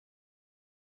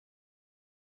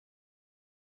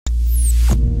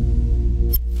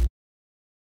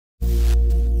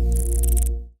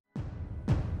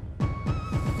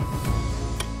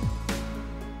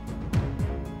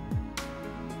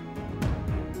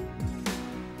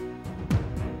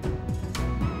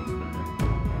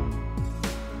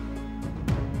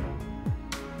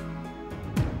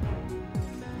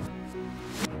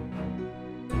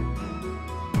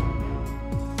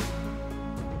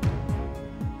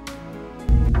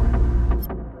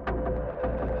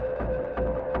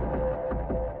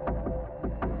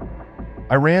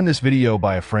I ran this video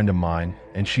by a friend of mine,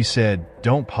 and she said,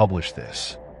 "Don't publish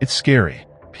this. It's scary.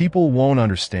 People won't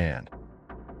understand."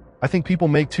 I think people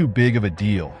make too big of a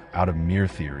deal out of mere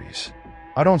theories.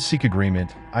 I don't seek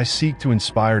agreement. I seek to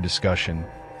inspire discussion,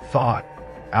 thought,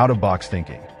 out-of-box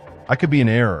thinking. I could be in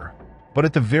error, but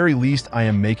at the very least I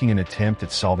am making an attempt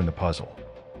at solving the puzzle.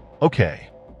 Okay,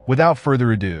 without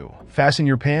further ado, fasten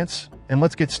your pants and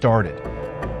let's get started.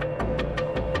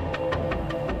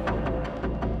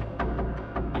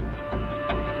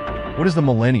 What is the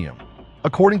millennium?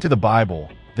 According to the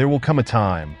Bible, there will come a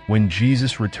time when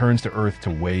Jesus returns to earth to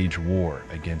wage war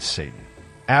against Satan.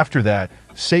 After that,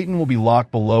 Satan will be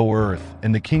locked below earth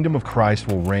and the kingdom of Christ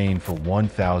will reign for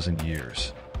 1,000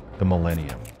 years, the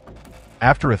millennium.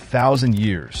 After 1,000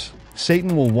 years,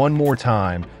 Satan will one more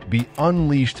time be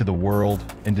unleashed to the world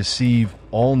and deceive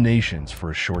all nations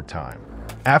for a short time.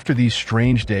 After these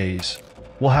strange days,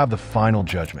 we'll have the final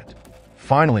judgment.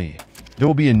 Finally, there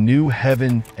will be a new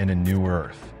heaven and a new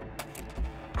earth.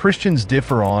 Christians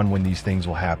differ on when these things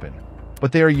will happen,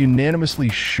 but they are unanimously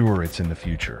sure it's in the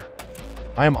future.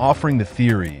 I am offering the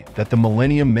theory that the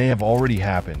millennium may have already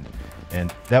happened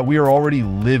and that we are already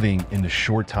living in the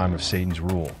short time of Satan's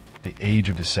rule, the age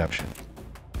of deception.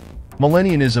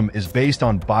 Millennialism is based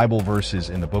on Bible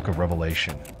verses in the book of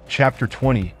Revelation, chapter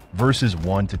 20, verses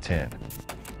 1 to 10.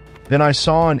 Then I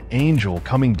saw an angel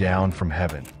coming down from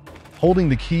heaven, holding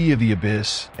the key of the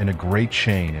abyss and a great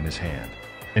chain in his hand.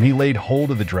 And he laid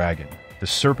hold of the dragon, the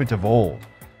serpent of old,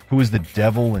 who is the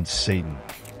devil and Satan,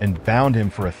 and bound him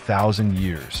for 1,000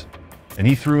 years. And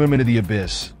he threw him into the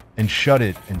abyss, and shut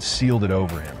it and sealed it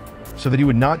over him, so that he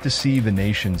would not deceive the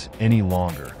nations any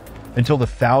longer, until the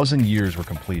 1,000 years were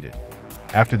completed.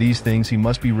 After these things he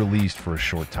must be released for a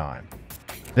short time.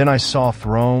 Then I saw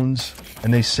thrones,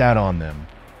 and they sat on them,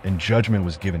 and judgment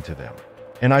was given to them.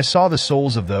 And I saw the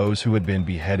souls of those who had been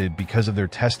beheaded because of their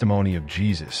testimony of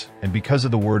Jesus and because of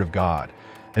the word of God,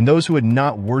 and those who had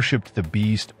not worshipped the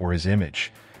beast or his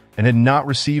image, and had not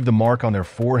received the mark on their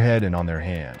forehead and on their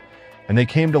hand. And they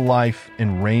came to life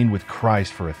and reigned with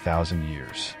Christ for 1,000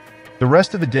 years. The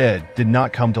rest of the dead did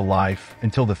not come to life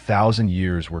until the 1,000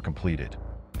 years were completed.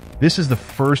 This is the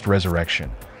first resurrection.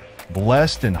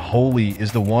 Blessed and holy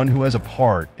is the one who has a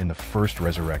part in the first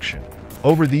resurrection.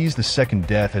 Over these the second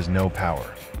death has no power,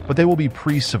 but they will be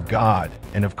priests of God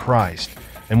and of Christ,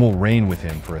 and will reign with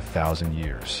him for 1,000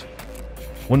 years.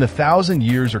 When the 1,000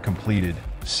 years are completed,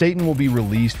 Satan will be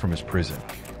released from his prison,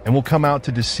 and will come out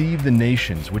to deceive the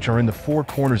nations which are in the four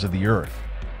corners of the earth,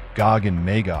 Gog and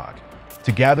Magog,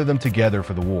 to gather them together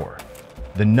for the war.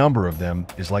 The number of them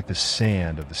is like the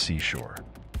sand of the seashore.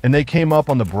 And they came up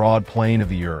on the broad plain of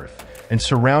the earth, and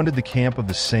surrounded the camp of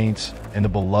the saints and the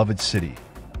beloved city,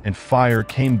 and fire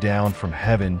came down from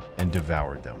heaven and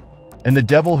devoured them. And the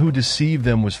devil who deceived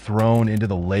them was thrown into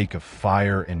the lake of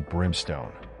fire and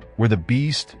brimstone, where the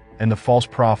beast and the false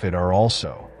prophet are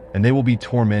also, and they will be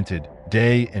tormented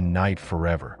day and night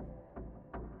forever.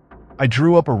 I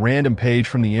drew up a random page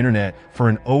from the internet for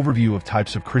an overview of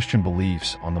types of Christian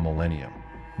beliefs on the millennium.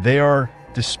 They are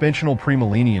dispensational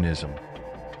premillennialism,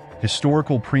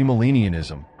 historical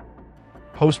premillennialism,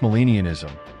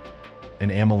 postmillennialism,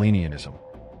 and amillennialism.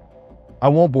 I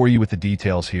won't bore you with the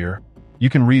details here. You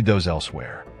can read those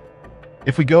elsewhere.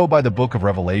 If we go by the book of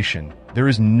Revelation, there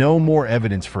is no more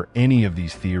evidence for any of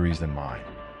these theories than mine.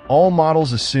 All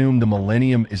models assume the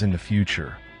millennium is in the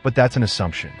future, but that's an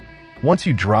assumption. Once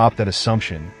you drop that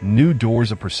assumption, new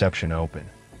doors of perception open.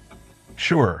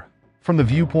 Sure, from the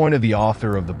viewpoint of the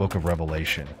author of the book of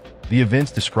Revelation, the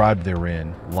events described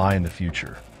therein lie in the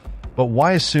future. But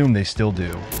why assume they still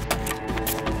do?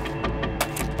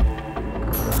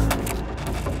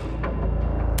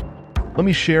 Let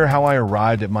me share how I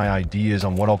arrived at my ideas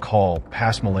on what I'll call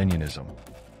postmillennialism.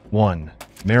 1.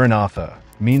 Maranatha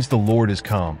means the Lord is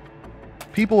come.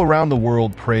 People around the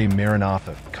world pray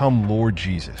Maranatha, come Lord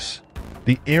Jesus.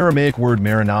 The Aramaic word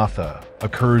Maranatha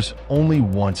occurs only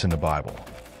once in the Bible.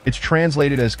 It's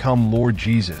translated as come Lord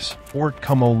Jesus or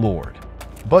come O Lord.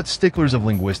 But sticklers of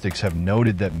linguistics have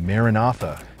noted that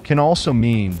Maranatha can also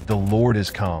mean the Lord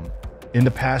is come in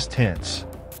the past tense.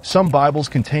 Some Bibles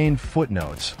contain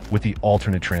footnotes with the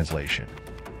alternate translation.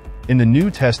 In the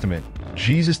New Testament,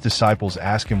 Jesus' disciples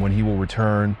ask him when he will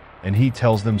return, and he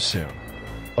tells them soon.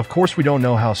 Of course, we don't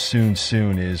know how soon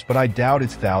is, but I doubt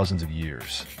it's thousands of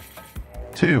years.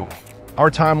 2. Our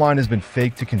timeline has been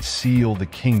faked to conceal the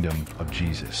kingdom of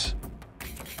Jesus.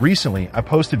 Recently, I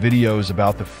posted videos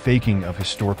about the faking of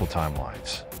historical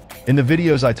timelines. In the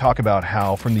videos, I talk about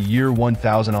how from the year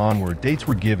 1000 onward, dates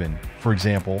were given, for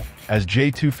example, as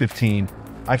J215,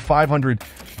 I500,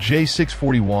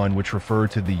 J641, which refer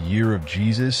to the year of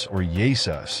Jesus or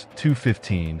Jesus,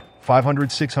 215,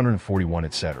 500, 641,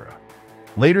 etc.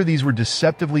 Later, these were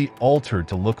deceptively altered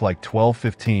to look like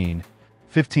 1215,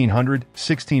 1500,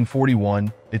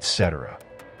 1641, etc.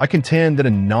 I contend that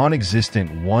a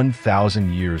non-existent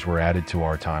 1,000 years were added to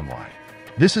our timeline.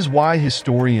 This is why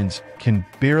historians can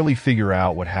barely figure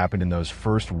out what happened in those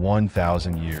first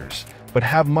 1,000 years, but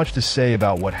have much to say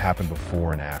about what happened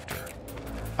before and after.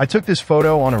 I took this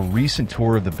photo on a recent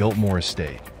tour of the Biltmore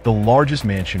Estate, the largest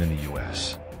mansion in the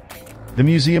U.S. The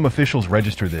museum officials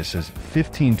register this as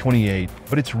 1528,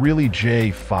 but it's really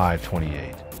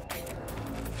J528.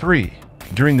 3.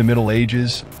 During the Middle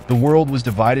Ages, the world was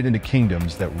divided into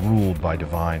kingdoms that ruled by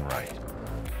divine right.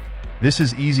 This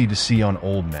is easy to see on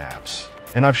old maps,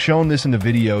 and I've shown this in the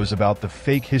videos about the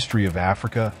fake history of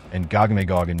Africa and Gog and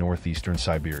Magog in northeastern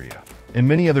Siberia, and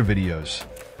many other videos.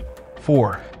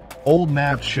 4. Old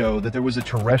maps show that there was a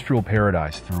terrestrial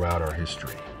paradise throughout our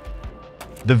history.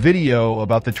 The video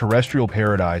about the terrestrial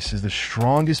paradise is the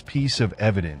strongest piece of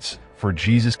evidence for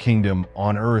Jesus' kingdom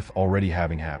on earth already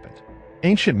having happened.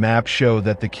 Ancient maps show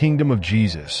that the kingdom of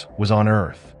Jesus was on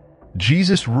earth.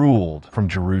 Jesus ruled from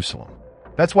Jerusalem.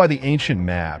 That's why the ancient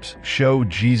maps show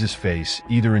Jesus' face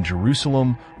either in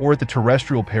Jerusalem or at the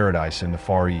terrestrial paradise in the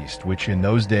Far East, which in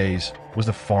those days was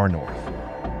the far north.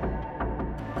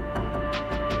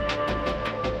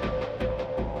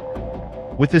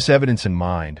 With this evidence in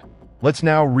mind, let's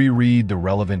now reread the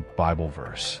relevant Bible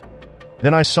verse.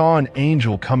 Then I saw an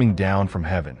angel coming down from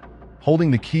heaven,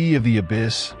 holding the key of the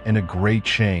abyss and a great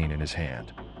chain in his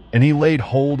hand. And he laid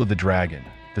hold of the dragon,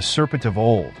 the serpent of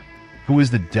old, who is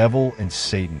the devil and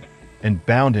Satan, and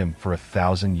bound him for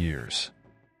 1,000 years.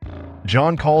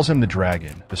 John calls him the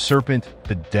dragon, the serpent,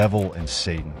 the devil, and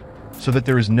Satan, so that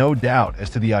there is no doubt as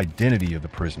to the identity of the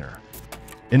prisoner.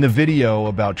 In the video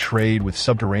about trade with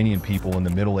subterranean people in the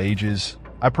Middle Ages,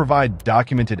 I provide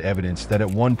documented evidence that at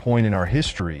one point in our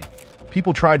history,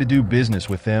 people tried to do business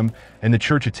with them and the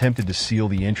church attempted to seal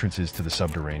the entrances to the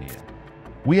subterranean.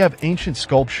 We have ancient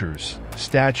sculptures,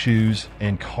 statues,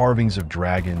 and carvings of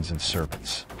dragons and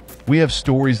serpents. We have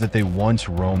stories that they once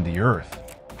roamed the earth,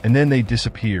 and then they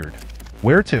disappeared.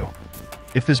 Where to?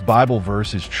 If this Bible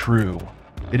verse is true,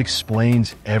 it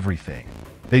explains everything.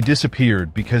 They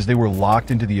disappeared because they were locked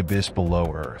into the abyss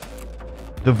below earth.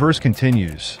 The verse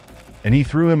continues, and he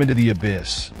threw him into the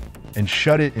abyss, and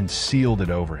shut it and sealed it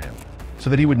over him, so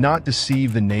that he would not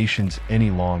deceive the nations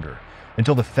any longer,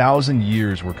 until the 1,000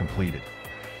 years were completed.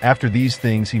 After these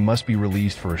things he must be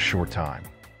released for a short time.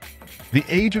 The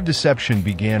age of deception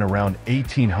began around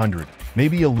 1800,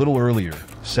 maybe a little earlier,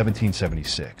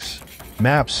 1776.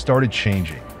 Maps started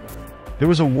changing. There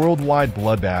was a worldwide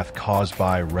bloodbath caused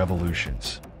by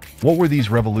revolutions. What were these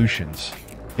revolutions?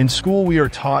 In school, we are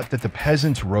taught that the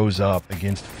peasants rose up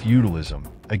against feudalism,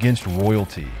 against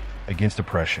royalty, against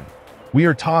oppression. We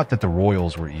are taught that the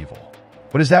royals were evil.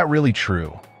 But is that really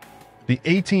true? The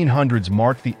 1800s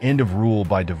marked the end of rule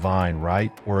by divine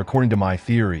right, or according to my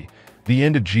theory, the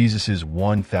end of Jesus'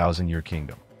 1,000-year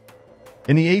kingdom.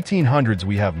 In the 1800s,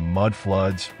 we have mud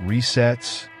floods,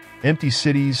 resets, empty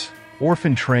cities,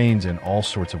 orphan trains, and all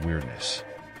sorts of weirdness.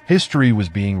 History was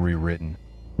being rewritten.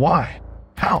 Why?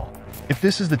 How? If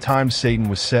this is the time Satan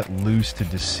was set loose to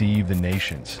deceive the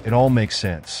nations, it all makes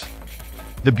sense.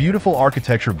 The beautiful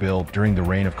architecture built during the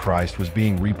reign of Christ was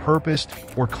being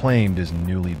repurposed or claimed as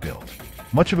newly built.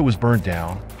 Much of it was burned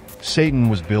down. Satan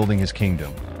was building his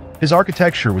kingdom. His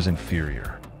architecture was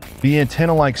inferior. The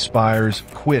antenna-like spires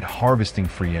quit harvesting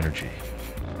free energy.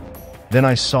 Then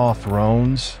I saw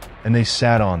thrones, and they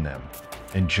sat on them,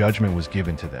 and judgment was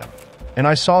given to them. And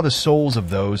I saw the souls of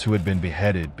those who had been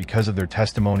beheaded because of their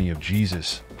testimony of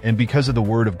Jesus and because of the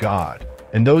word of God,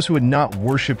 and those who had not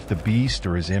worshipped the beast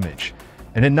or his image,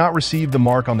 and had not received the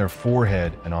mark on their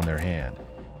forehead and on their hand.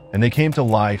 And they came to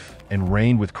life and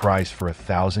reigned with Christ for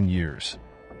 1,000 years.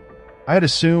 I had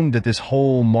assumed that this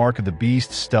whole mark of the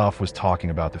beast stuff was talking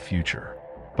about the future.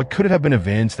 But could it have been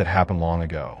events that happened long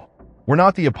ago? Were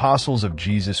not the apostles of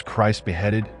Jesus Christ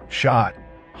beheaded, shot,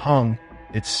 hung,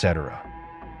 etc.?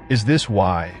 Is this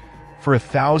why, for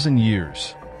 1,000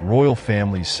 years, royal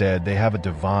families said they have a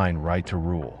divine right to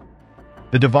rule?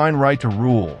 The divine right to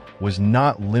rule was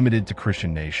not limited to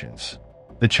Christian nations.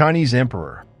 The Chinese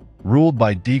emperor ruled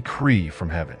by decree from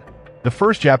heaven. The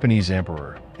first Japanese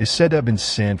emperor is said to have been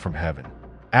sent from heaven.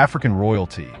 African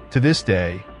royalty, to this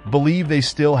day, believe they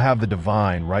still have the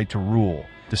divine right to rule,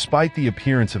 despite the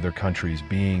appearance of their countries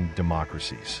being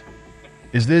democracies.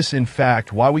 Is this, in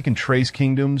fact, why we can trace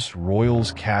kingdoms,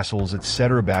 royals, castles,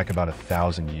 etc. back about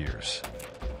 1,000 years?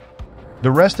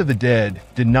 The rest of the dead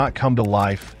did not come to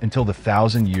life until the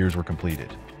 1,000 years were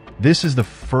completed. This is the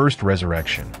first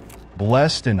resurrection.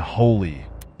 Blessed and holy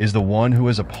is the one who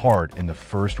has a part in the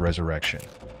first resurrection.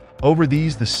 Over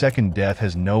these the second death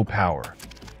has no power,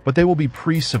 but they will be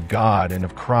priests of God and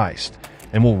of Christ,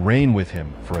 and will reign with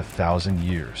him for 1,000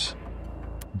 years.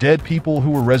 Dead people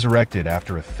who were resurrected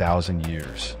after 1,000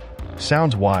 years.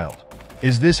 Sounds wild.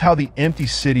 Is this how the empty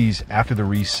cities after the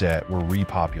reset were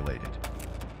repopulated?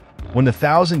 When the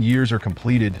 1,000 years are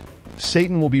completed,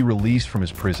 Satan will be released from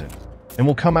his prison, and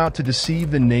will come out to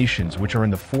deceive the nations which are in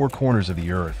the four corners of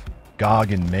the earth,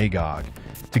 Gog and Magog,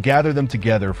 to gather them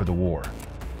together for the war.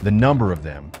 The number of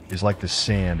them is like the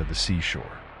sand of the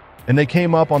seashore. And they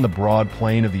came up on the broad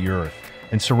plain of the earth,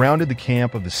 and surrounded the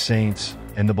camp of the saints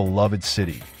and the beloved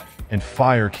city. And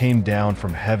fire came down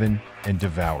from heaven and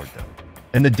devoured them.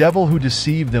 And the devil who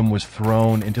deceived them was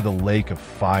thrown into the lake of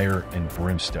fire and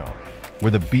brimstone,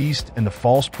 where the beast and the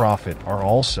false prophet are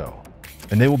also,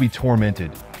 and they will be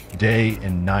tormented day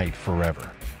and night forever.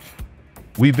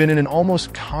 We've been in an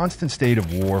almost constant state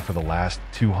of war for the last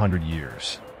 200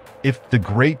 years. If the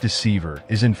great deceiver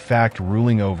is in fact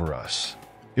ruling over us,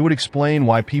 it would explain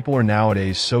why people are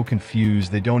nowadays so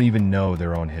confused they don't even know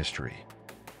their own history.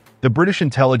 The British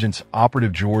intelligence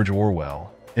operative George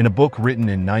Orwell, in a book written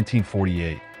in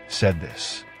 1948, said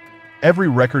this: "Every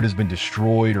record has been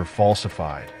destroyed or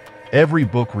falsified, every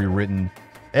book rewritten,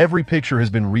 every picture has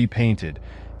been repainted,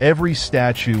 every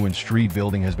statue and street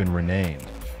building has been renamed,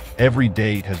 every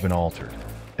date has been altered,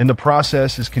 and the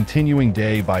process is continuing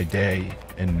day by day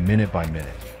and minute by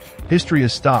minute. History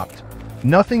has stopped.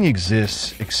 Nothing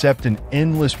exists except an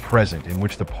endless present in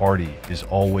which the party is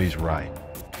always right."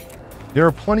 There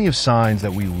are plenty of signs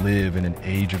that we live in an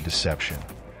age of deception.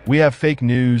 We have fake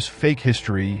news, fake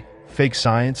history, fake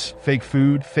science, fake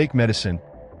food, fake medicine,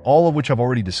 all of which I've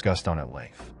already discussed on at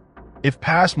length. If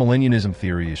past millennialism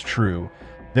theory is true,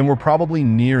 then we're probably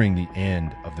nearing the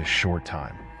end of this short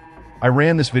time. I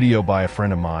ran this video by a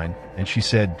friend of mine, and she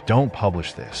said, "Don't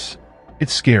publish this.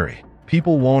 It's scary.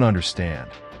 People won't understand."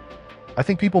 I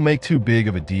think people make too big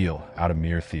of a deal out of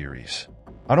mere theories.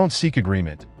 I don't seek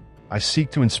agreement. I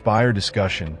seek to inspire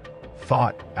discussion,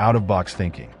 thought, out-of-box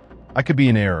thinking. I could be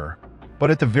in error, but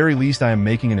at the very least I am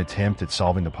making an attempt at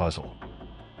solving the puzzle.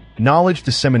 Knowledge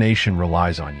dissemination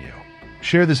relies on you.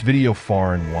 Share this video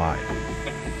far and wide.